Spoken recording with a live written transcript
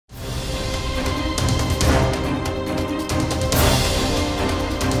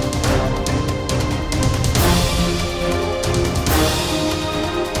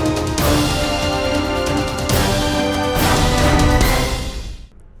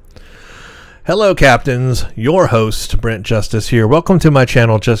Hello Captains, your host Brent Justice here. Welcome to my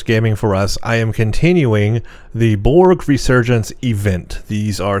channel Just Gaming for Us. I am continuing the Borg Resurgence event.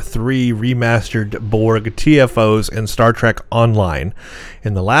 These are 3 remastered Borg TFOs in Star Trek Online.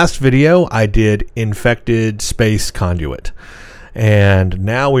 In the last video I did Infected Space Conduit, and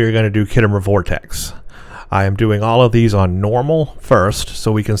now we are going to do Khitomer Vortex. I am doing all of these on normal first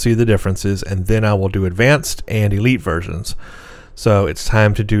so we can see the differences, and then I will do advanced and elite versions. So it's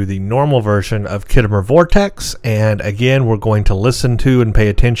time to do the normal version of Khitomer Vortex, and again we're going to listen to and pay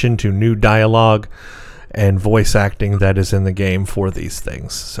attention to new dialogue and voice acting that is in the game for these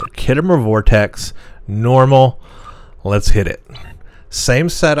things. So Khitomer Vortex, normal, let's hit it. Same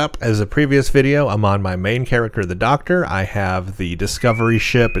setup as the previous video. I'm on my main character, the Doctor. I have the Discovery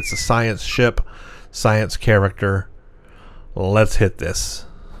ship, it's a science ship, science character. Let's hit this.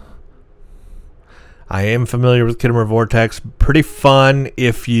 I am familiar with Khitomer Vortex. Pretty fun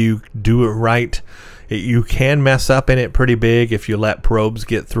if you do it right. You can mess up in it pretty big if you let probes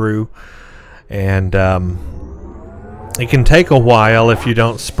get through. And it can take a while if you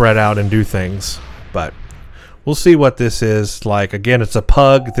don't spread out and do things. But we'll see what this is like. Again, it's a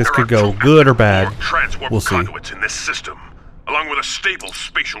pug. This could go good or bad. We'll see. Conduits in this system, along with a stable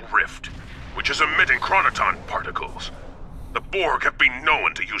spatial rift, which is emitting chronoton particles. The Borg have been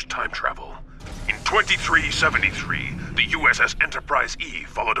known to use time travel. In 2373, the USS Enterprise E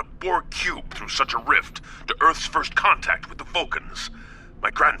followed a Borg cube through such a rift to Earth's first contact with the Vulcans. My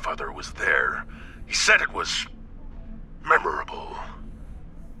grandfather was there. He said it was memorable.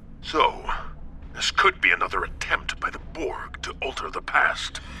 So, this could be another attempt by the Borg to alter the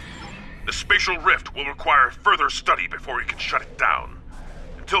past. The spatial rift will require further study before we can shut it down.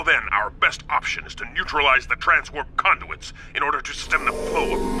 Until then, our best option is to neutralize the transwarp conduits in order to stem the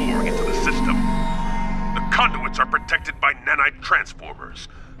flow of Borg into the system. The conduits are protected by nanite transformers.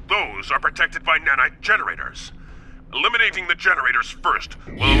 Those are protected by nanite generators. Eliminating the generators first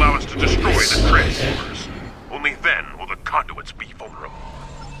will allow us to destroy the transformers. Only then will the conduits be vulnerable.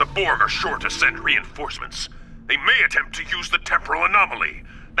 The Borg are sure to send reinforcements. They may attempt to use the temporal anomaly.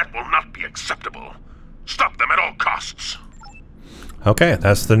 That will not be acceptable. Stop them at all costs. Okay,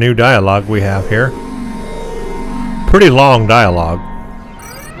 that's the new dialogue we have here. Pretty long dialogue.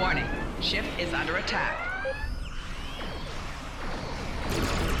 Warning, ship is under attack.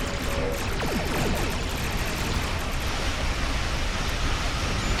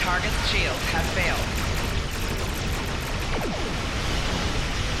 Target's shields have failed.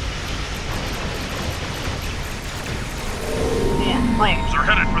 Probes are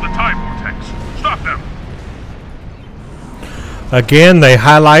headed for the time vortex. Stop them. Again, they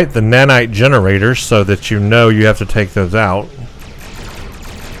highlight the nanite generators so that you know you have to take those out.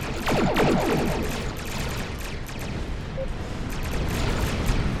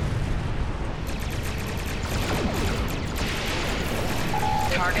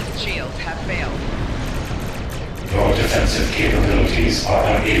 Target's shields have failed. Your defensive capabilities are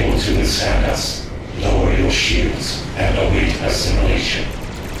unable to withstand us. Lower your shields and await assimilation.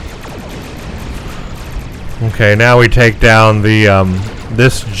 Okay, now we take down the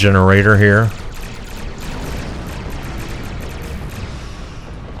this generator here.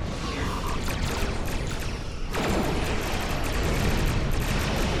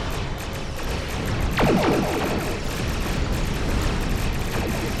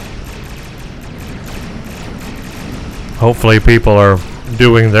 Hopefully people are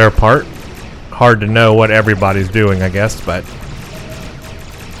doing their part. Hard to know what everybody's doing, I guess, but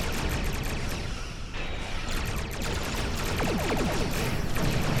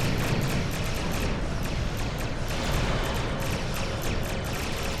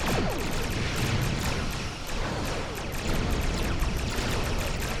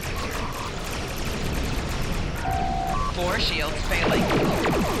Four shields failing.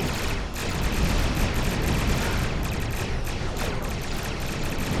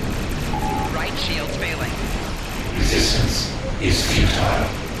 Right shield's failing. Resistance is futile.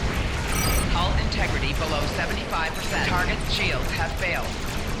 Hull integrity below 75%. Target's shields have failed.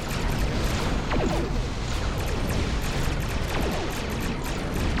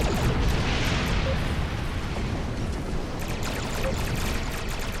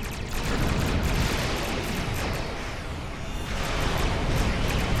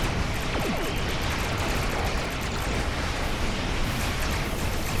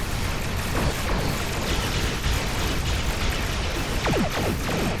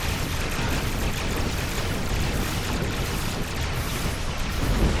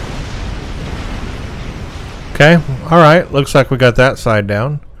 okay, alright, looks like we got that side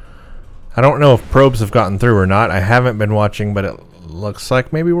down. I don't know if probes have gotten through or not. I haven't been watching, but it looks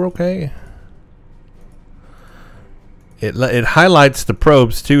like maybe we're okay. It highlights the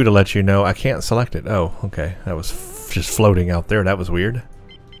probes too to let you know. I can't select it. Oh, okay. That was just floating out there. That was weird.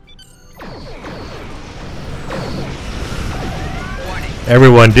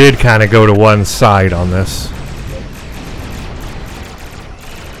 Everyone did kind of go to one side on this.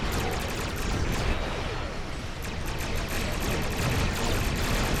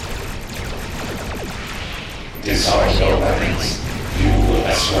 Disarm your weapons. You will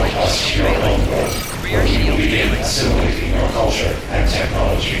escort us to your own world, where we will begin assimilating your culture and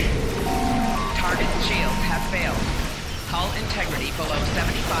technology. Target's shields have failed. Hull integrity below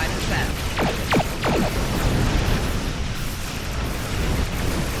 75%.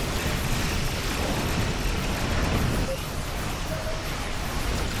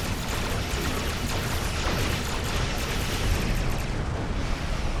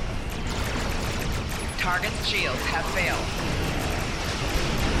 Target's shields have failed.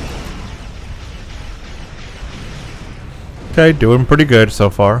 Okay, doing pretty good so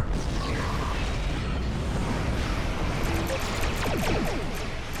far.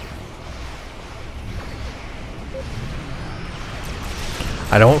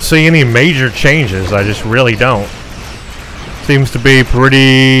 I don't see any major changes. I just really don't. Seems to be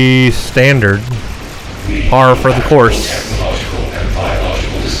pretty standard. Par for the course. Technological and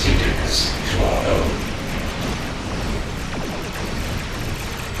biological distinctiveness to our own.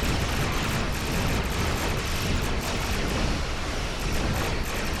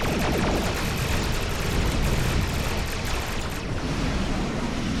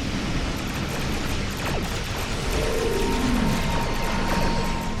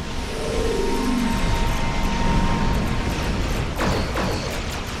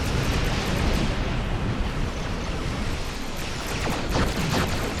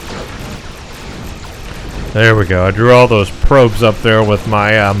 There we go. I drew all those probes up there with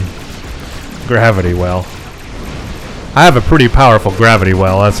my gravity well. I have a pretty powerful gravity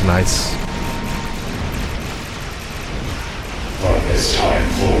well. That's nice. From this time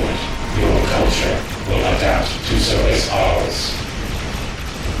forward, your culture will adapt to service ours.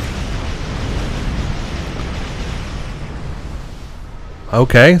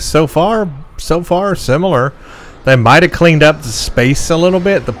 Okay, so far similar. They might have cleaned up the space a little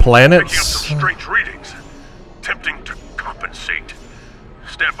bit, the Picking up planets. some strange readings. Tempting to compensate.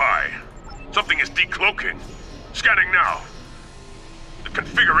 Stand by. Something is decloaking. Scanning now. The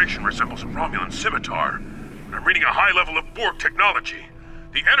configuration resembles a Romulan scimitar. I'm reading a high level of Borg technology.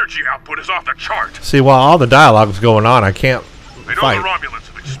 The energy output is off the chart. See, while all the dialogue's going on, I can't I know fight. the Romulans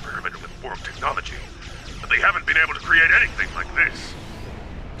have experimented with Borg technology, but they haven't been able to create anything like this.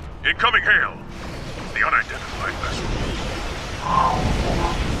 Incoming hail. The unidentified vessel.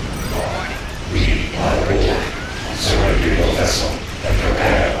 We are Borg. Surrender your vessel and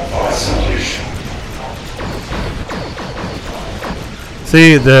prepare for assimilation.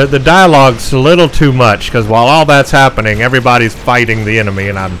 See, the dialogue's a little too much, because while all that's happening, everybody's fighting the enemy,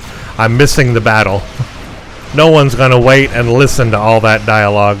 and I'm missing the battle. No one's gonna wait and listen to all that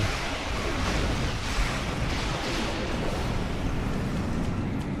dialogue.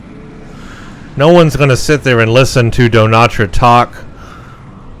 No one's gonna sit there and listen to Donatra talk.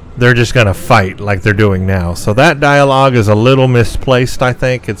 They're just gonna fight like they're doing now. So that dialogue is a little misplaced, I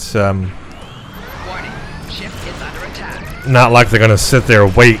think. It's Warning. Ship is under attack. not like they're gonna sit there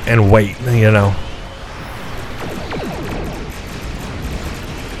wait, you know.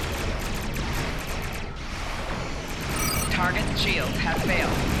 Target's shields have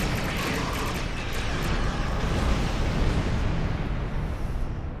failed.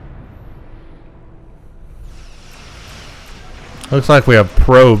 Looks like we have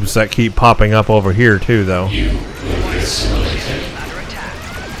probes that keep popping up over here too, though. You will be assimilated. Under attack.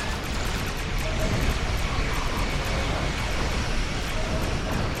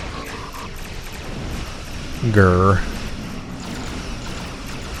 Grr.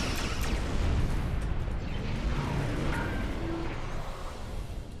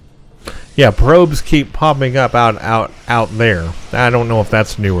 Yeah, probes keep popping up out there. I don't know if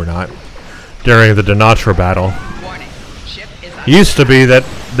that's new or not. During the Donatra battle. Warning. Ship is under Used to be that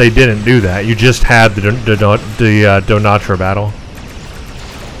they didn't do that. You just had the Donatra battle.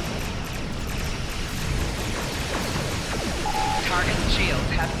 Target's shields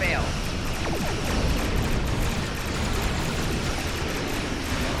have failed.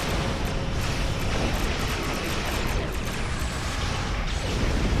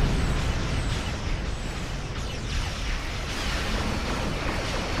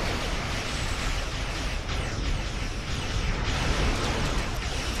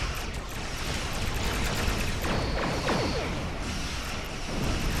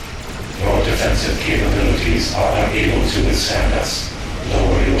 Your defensive capabilities are unable to withstand us.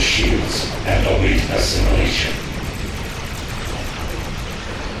 Lower your shields and await assimilation.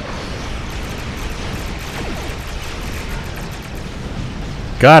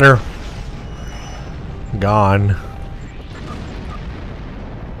 Got her. Gone.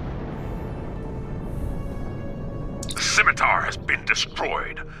 The scimitar has been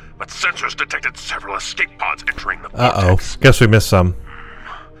destroyed, but sensors detected several escape pods entering the Uh-oh. vortex. Guess we missed some.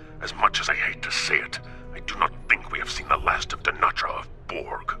 As much as I hate to say it, I do not think we have seen the last of Denatra of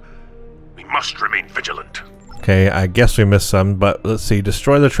Borg. We must remain vigilant. Okay, I guess we missed some, but let's see.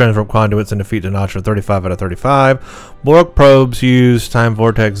 Destroy the transfer conduits and defeat Denatra 35 out of 35. Borg probes use time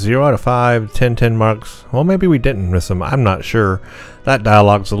vortex 0 out of 5. 10 marks. Well, maybe we didn't miss them. I'm not sure. That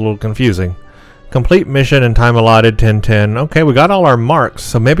dialogue's a little confusing. Complete mission and time allotted 10. Okay, we got all our marks,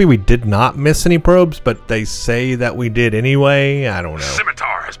 so maybe we did not miss any probes, but they say that we did anyway. I don't know.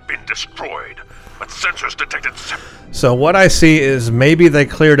 Scimitar has been destroyed, but sensors detected So what I see is maybe they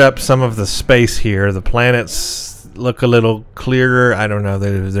cleared up some of the space here. The planets look a little clearer. I don't know.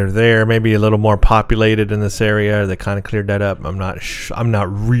 They're there. Maybe a little more populated in this area. They kind of cleared that up. I'm not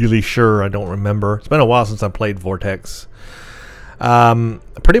really sure. I don't remember. It's been a while since I played Vortex.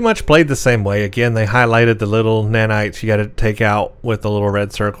 Pretty much played the same way. Again, they highlighted the little nanites you got to take out with the little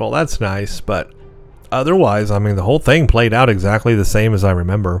red circle. That's nice, but otherwise, I mean, the whole thing played out exactly the same as I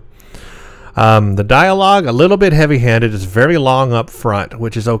remember. The dialogue, a little bit heavy-handed. It's very long up front,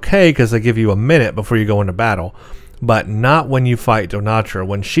 which is okay because they give you a minute before you go into battle, but not when you fight Denatra.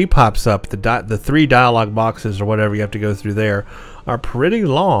 When she pops up, the 3 dialogue boxes or whatever you have to go through there are pretty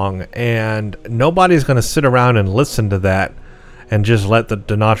long, and nobody's going to sit around and listen to that and just let the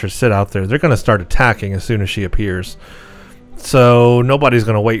Denatra sit out there. They're going to start attacking as soon as she appears. So nobody's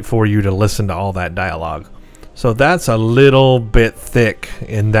going to wait for you to listen to all that dialogue. So that's a little bit thick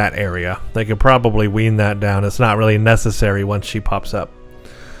in that area. They could probably wean that down. It's not really necessary once she pops up.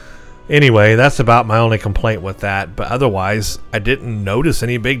 Anyway, that's about my only complaint with that. But otherwise, I didn't notice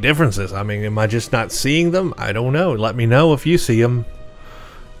any big differences. I mean, am I just not seeing them? I don't know. Let me know if you see them.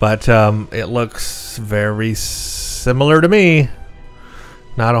 But it looks very similar to me.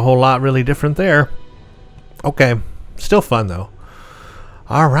 Not a whole lot really different there. Okay, still fun though.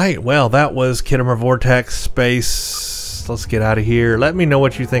 Alright, well that was Khitomer Vortex Space. Let's get out of here. Let me know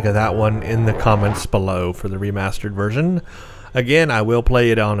what you think of that one in the comments below for the remastered version. Again, I will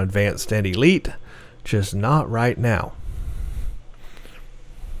play it on Advanced and Elite, just not right now.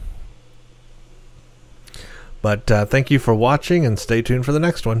 But thank you for watching and stay tuned for the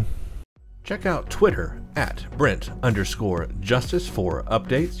next one. Check out Twitter at Brent_Justice for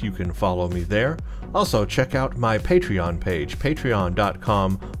updates. You can follow me there. Also, check out my Patreon page,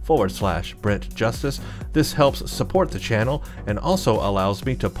 patreon.com/Brent Justice. This helps support the channel and also allows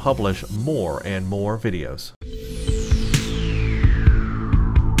me to publish more and more videos.